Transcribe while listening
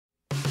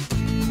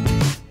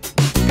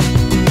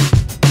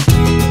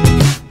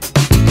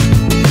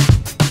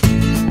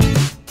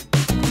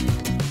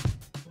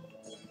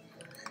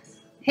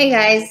Hey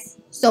guys,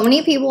 so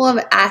many people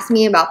have asked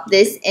me about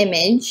this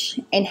image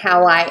and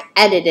how I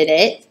edited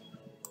it.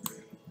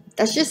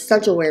 That's just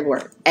such a weird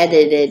word.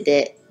 Edited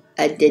it.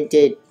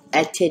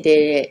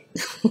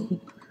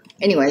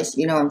 Anyways,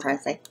 you know what I'm trying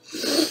to say.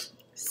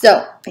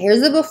 So,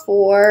 here's the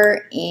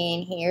before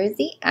and here's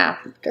the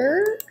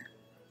after.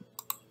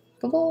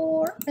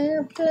 Before,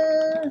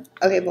 after.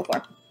 Okay,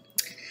 before.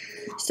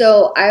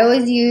 So, I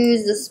always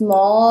use the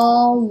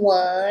small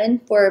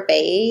one for a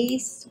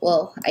base.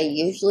 Well, I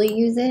usually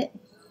use it.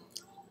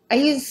 I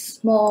use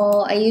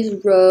small, I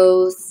use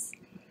rose.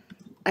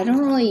 I don't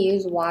really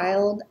use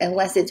wild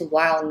unless it's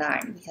wild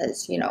 9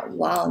 because, you know,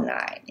 wild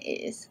 9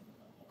 is,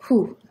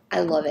 whew, I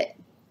love it.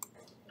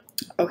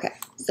 Okay,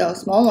 so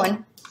small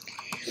one.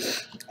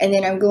 And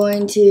then I'm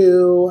going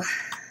to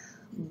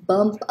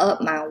bump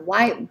up my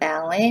white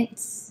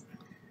balance.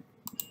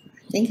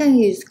 I think I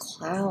used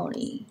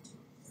cloudy.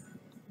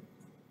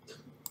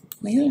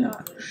 Maybe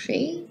not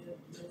shade.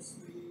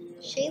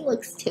 Shade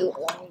looks too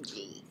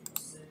orangey.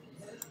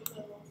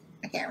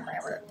 I can't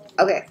remember.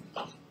 Okay.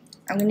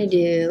 I'm gonna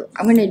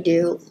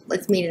do,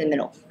 let's meet in the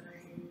middle,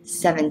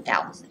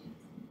 7,000.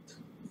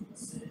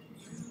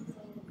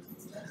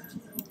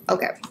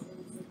 Okay.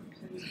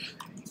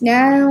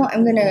 Now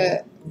I'm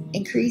gonna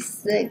increase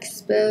the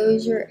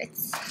exposure a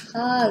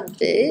tad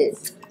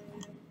bit.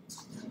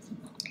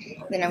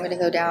 Then I'm gonna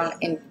go down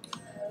and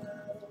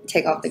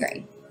take off the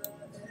grain.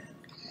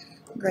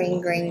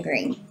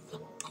 Grain.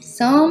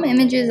 Some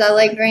images I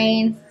like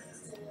grain,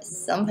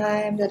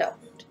 sometimes I don't.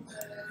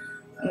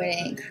 I'm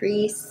gonna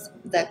increase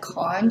the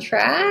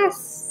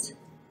contrast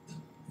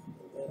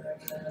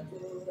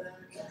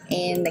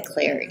and the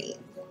clarity.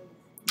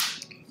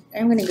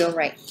 And I'm going to go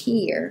right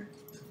here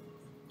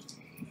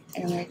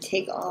and I'm going to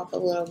take off a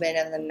little bit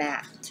of the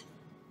matte.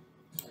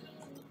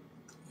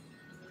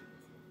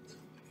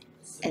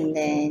 And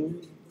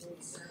then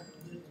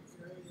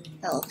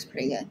that looks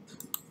pretty good.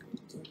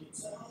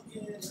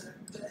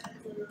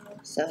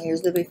 So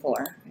here's the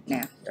before and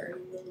after.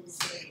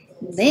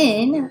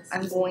 Then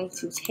I'm going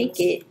to take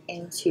it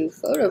into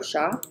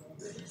Photoshop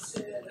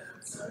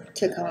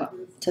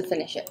to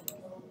finish it.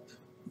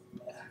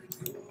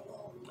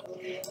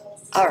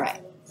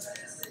 Alright.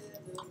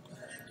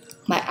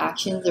 My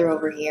actions are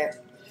over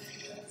here.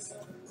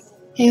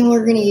 And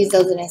we're going to use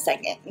those in a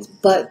second.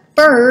 But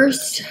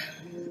first,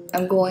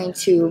 I'm going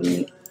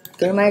to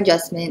go to my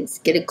adjustments,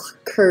 get a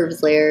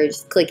curves layer,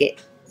 just click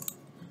it.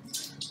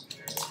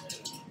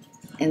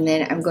 And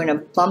then I'm going to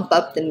bump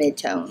up the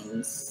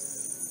midtones.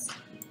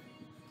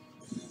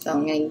 So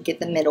I'm going to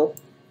get the middle.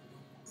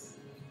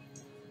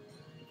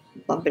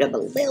 Bump it up a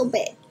little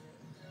bit.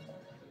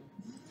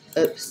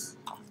 Oops.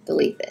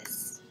 Delete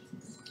this.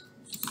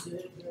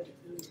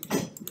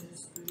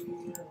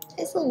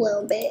 Just a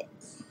little bit.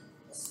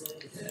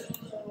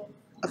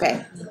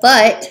 Okay.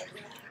 But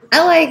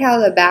I like how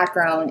the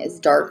background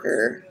is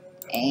darker.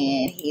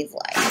 And he's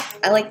light.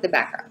 I like the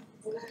background.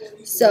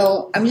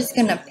 So I'm just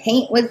going to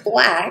paint with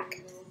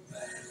black.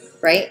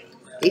 Right?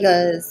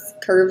 Because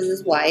curves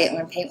is white. I'm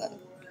going to paint with...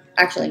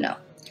 Actually, no.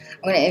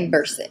 I'm going to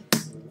inverse it.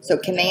 So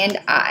Command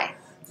I.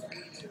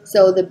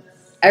 So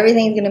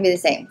everything's going to be the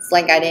same. It's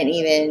like I didn't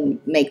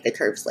even make the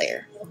curves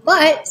layer.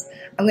 But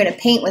I'm going to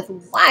paint with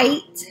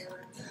white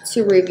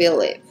to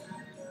reveal it.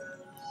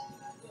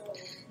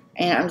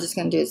 And I'm just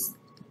going to do his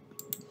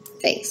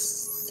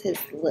face. His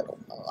little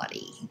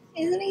body.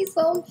 Isn't he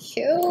so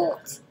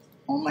cute?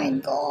 Oh my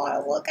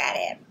god, look at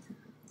him.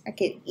 I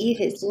could eat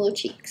his little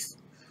cheeks.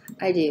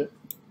 I do.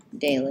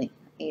 Daily.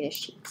 I eat his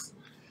cheeks.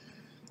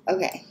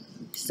 Okay.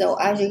 So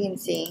as you can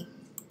see,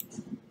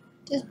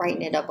 just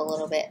brighten it up a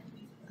little bit.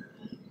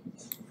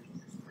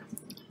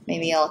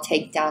 Maybe I'll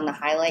take down the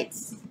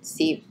highlights.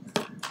 See,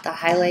 the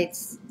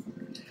highlights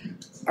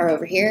are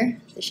over here.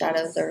 The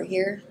shadows are over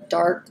here.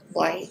 Dark,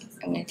 light.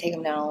 I'm going to take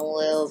them down a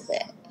little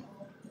bit.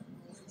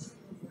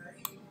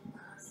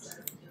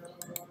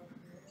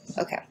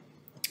 Okay.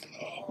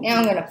 Now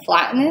I'm going to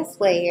flatten this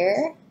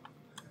layer.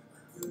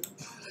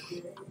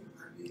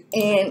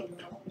 And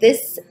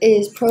this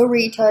is Pro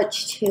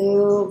Retouch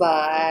 2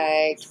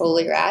 by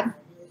Totally Rad.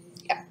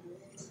 Yeah.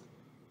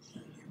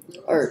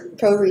 Or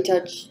Pro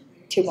Retouch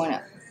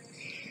 2.0.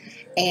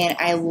 And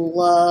I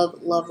love.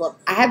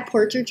 I have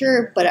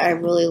portraiture, but I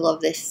really love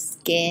this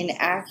skin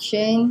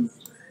action.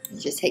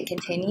 Just hit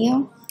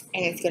continue,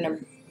 and it's going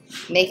to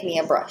make me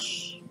a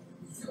brush.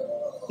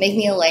 Make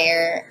me a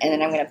layer, and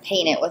then I'm going to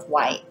paint it with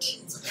white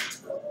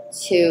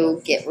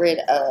to get rid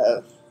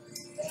of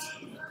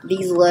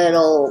these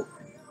little,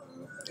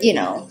 you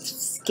know,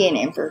 skin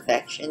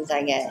imperfections,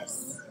 I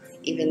guess.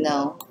 Even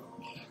though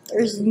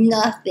there's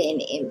nothing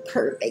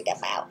imperfect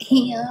about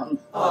him.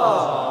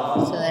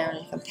 Aww. So then I'm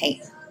just going to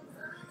paint.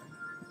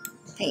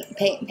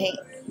 Paint.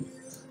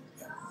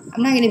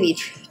 I'm not going to be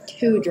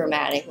too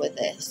dramatic with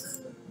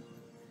this,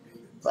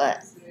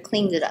 but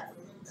cleans it up.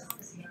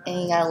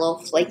 And you got a little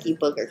flaky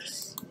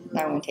boogers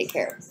that I'm going to take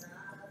care of.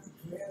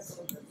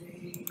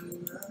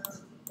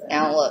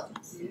 Now look,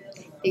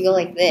 if you go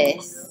like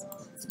this,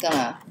 it's going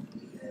to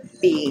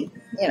be,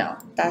 you know,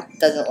 that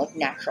doesn't look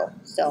natural.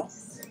 So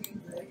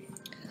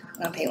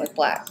I'll paint with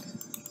black.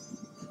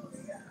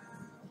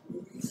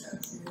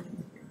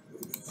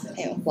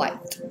 Paint with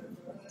white.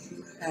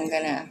 I'm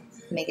gonna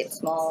make it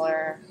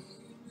smaller.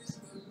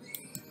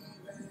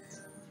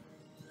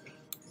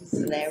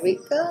 There we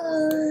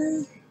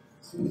go.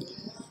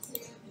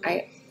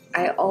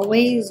 I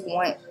always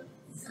want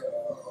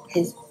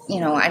his, you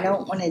know, I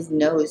don't want his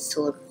nose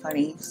to look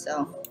funny,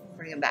 so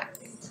bring it back.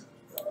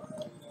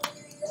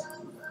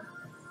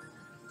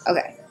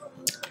 Okay,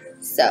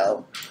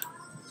 so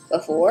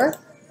before,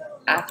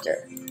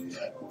 after.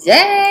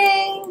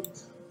 Dang!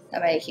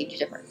 That made a huge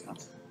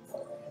difference.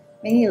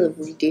 Maybe it'll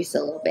reduce a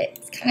little bit.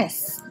 It's kind of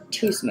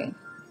too smooth.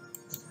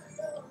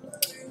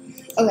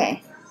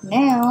 Okay,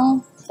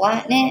 now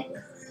flatten it.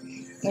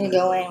 I'm going to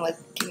go in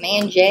with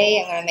Command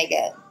J. I'm going to make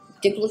a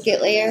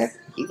duplicate layer.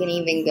 You can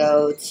even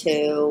go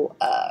to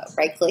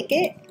right click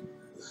it,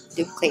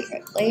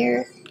 duplicate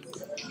layer.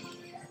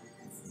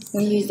 I'm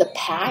going to use the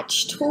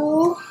patch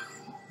tool,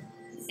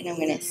 and I'm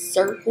going to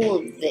circle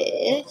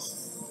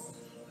this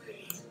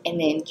and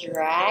then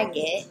drag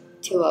it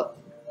to a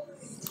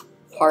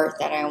part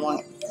that I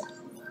want,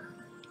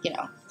 you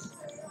know,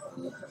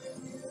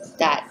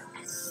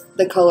 that's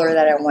the color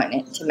that I want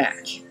it to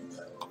match.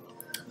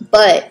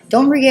 But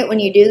don't forget, when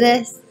you do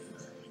this,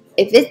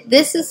 if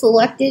this is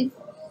selected,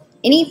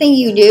 anything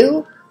you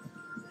do,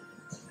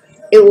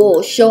 it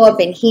will show up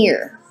in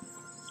here.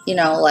 You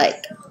know,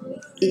 like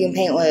you can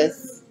paint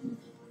with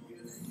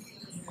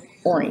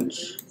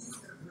orange,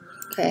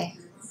 okay?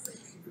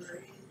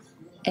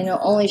 And it'll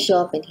only show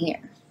up in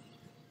here.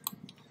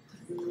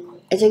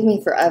 It took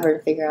me forever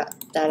to figure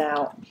that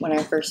out when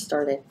I first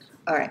started.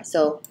 Alright,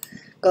 so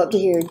go up to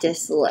here,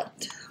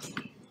 deselect.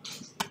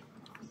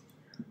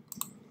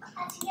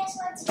 Guess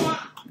what's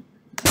back?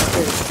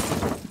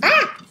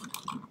 Ah!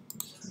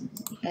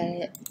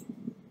 Edit,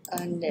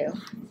 undo.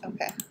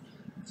 Okay.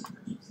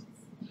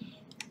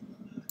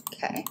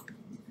 Okay.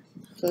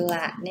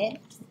 Flatten it.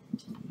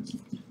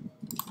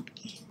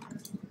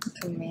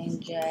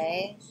 Command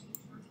J.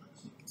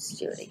 Let's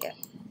do it again.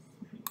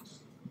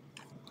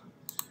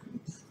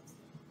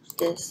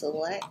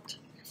 Deselect.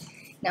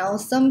 Now,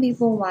 some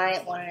people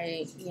might want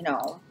to, you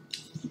know,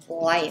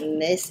 lighten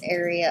this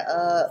area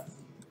up,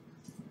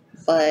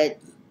 but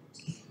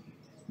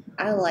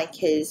I like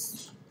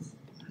his,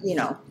 you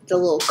know, the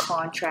little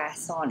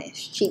contrast on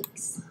his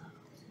cheeks.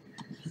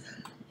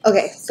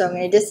 Okay, so I'm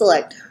going to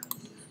deselect.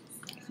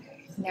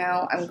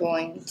 Now I'm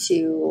going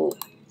to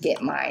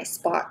get my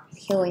spot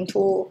healing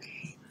tool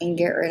and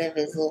get rid of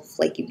his little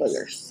flaky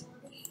boogers.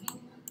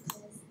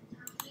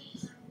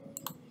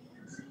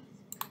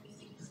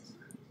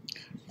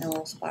 And a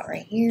little spot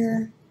right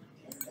here.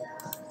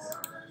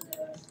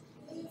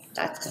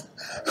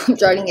 I'm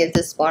trying to get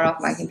this spot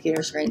off my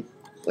computer screen,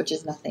 which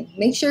is nothing.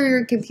 Make sure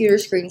your computer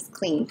screen's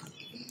clean,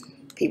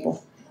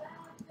 people.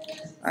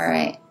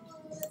 Alright.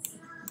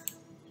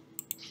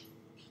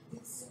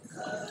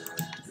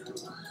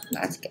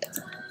 That's good.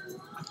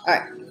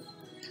 Alright.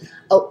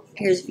 Oh,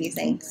 here's a few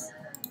things.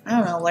 I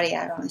don't know what he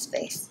had on his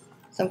face.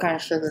 Some kind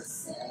of sugar.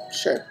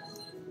 Sure.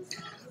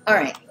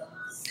 Alright.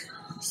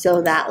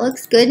 So that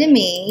looks good to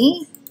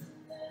me.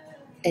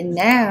 And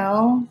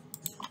now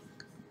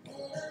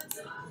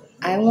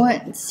I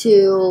want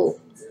to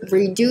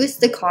reduce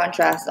the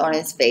contrast on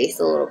his face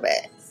a little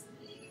bit,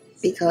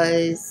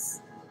 because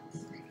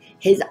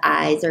his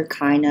eyes are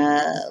kind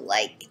of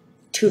like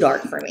too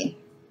dark for me.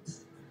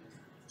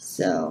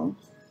 So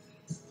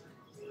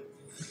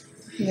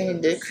I'm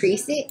going to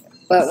decrease it.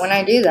 But when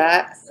I do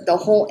that, the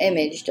whole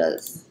image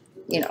does,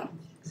 you know.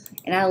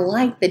 And I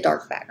like the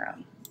dark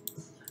background.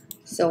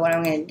 So what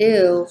I'm going to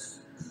do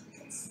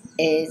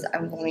is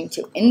I'm going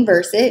to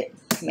inverse it,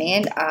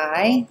 Command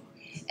I,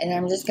 and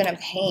I'm just going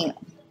to paint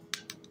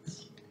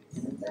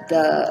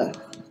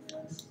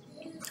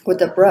with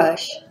the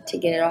brush to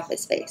get it off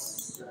his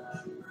face.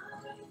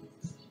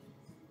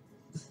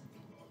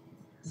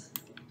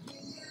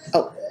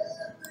 Oh,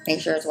 make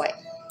sure it's white.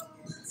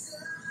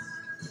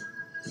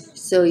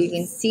 So you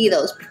can see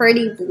those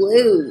pretty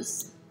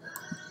blues.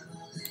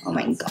 Oh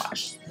my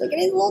gosh, look at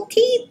his little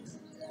teeth.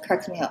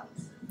 Cracks me up.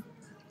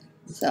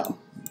 So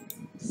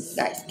you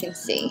guys can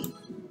see.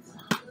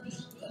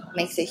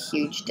 Makes a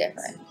huge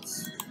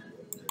difference.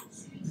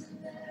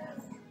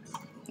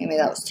 Maybe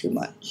that was too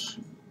much.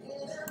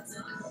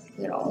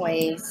 You can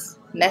always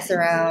mess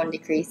around,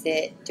 decrease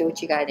it, do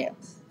what you gotta do.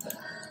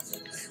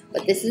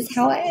 But this is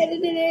how I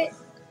edited it.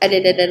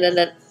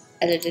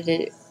 Edited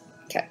it.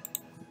 Okay.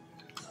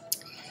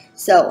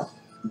 So,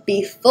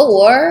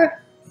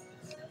 before,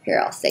 here,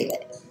 I'll save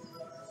it.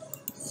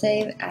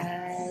 Save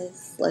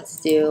as, let's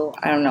do,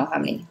 I don't know how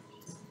many.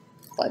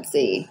 Let's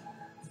see.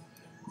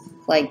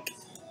 Like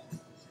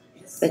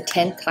the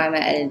 10th time I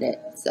edited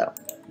it. So,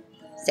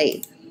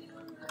 save.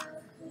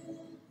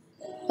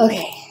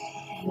 Okay.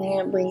 And then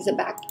it brings it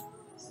back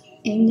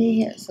into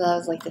here. So that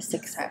was like the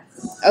 6th time.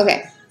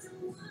 Okay.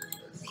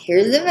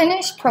 Here's the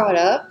finished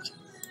product.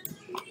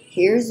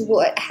 Here's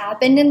what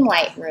happened in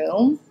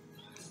Lightroom.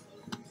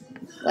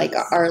 Like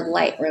our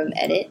Lightroom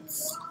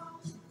edits.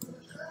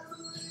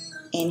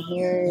 And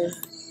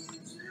here's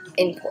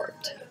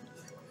import.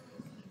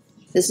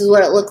 This is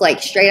what it looked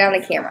like straight on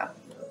the camera.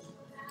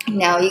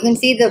 Now you can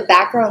see the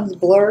background's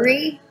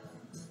blurry.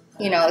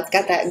 You know, it's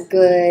got that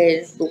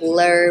good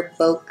blur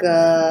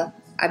bokeh.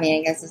 I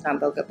mean, I guess it's not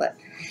bokeh, but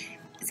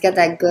it's got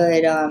that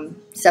good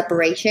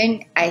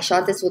separation. I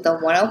shot this with a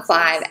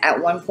 105 at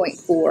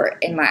 1.4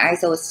 and my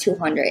ISO was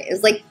 200. It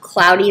was like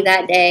cloudy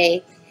that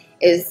day.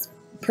 It was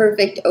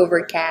perfect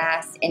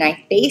overcast and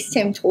I faced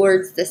him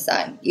towards the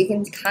sun. You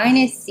can kind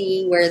of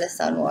see where the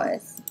sun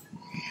was.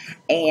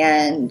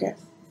 And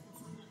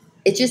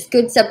it's just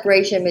good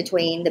separation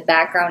between the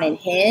background and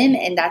him,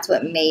 and that's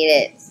what made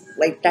it,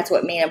 like, that's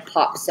what made him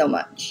pop so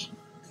much.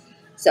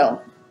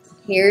 So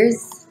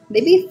here's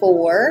the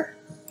before.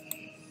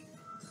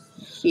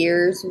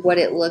 Here's what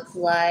it looked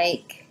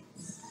like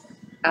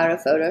out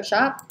of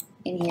Photoshop,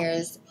 and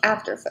here's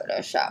after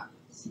Photoshop.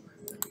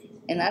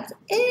 And that's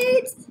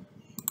it.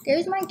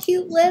 There's my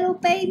cute little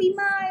baby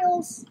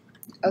Miles.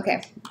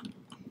 Okay.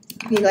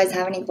 If you guys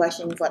have any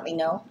questions, let me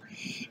know,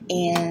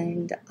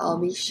 and I'll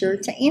be sure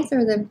to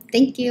answer them.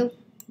 Thank you.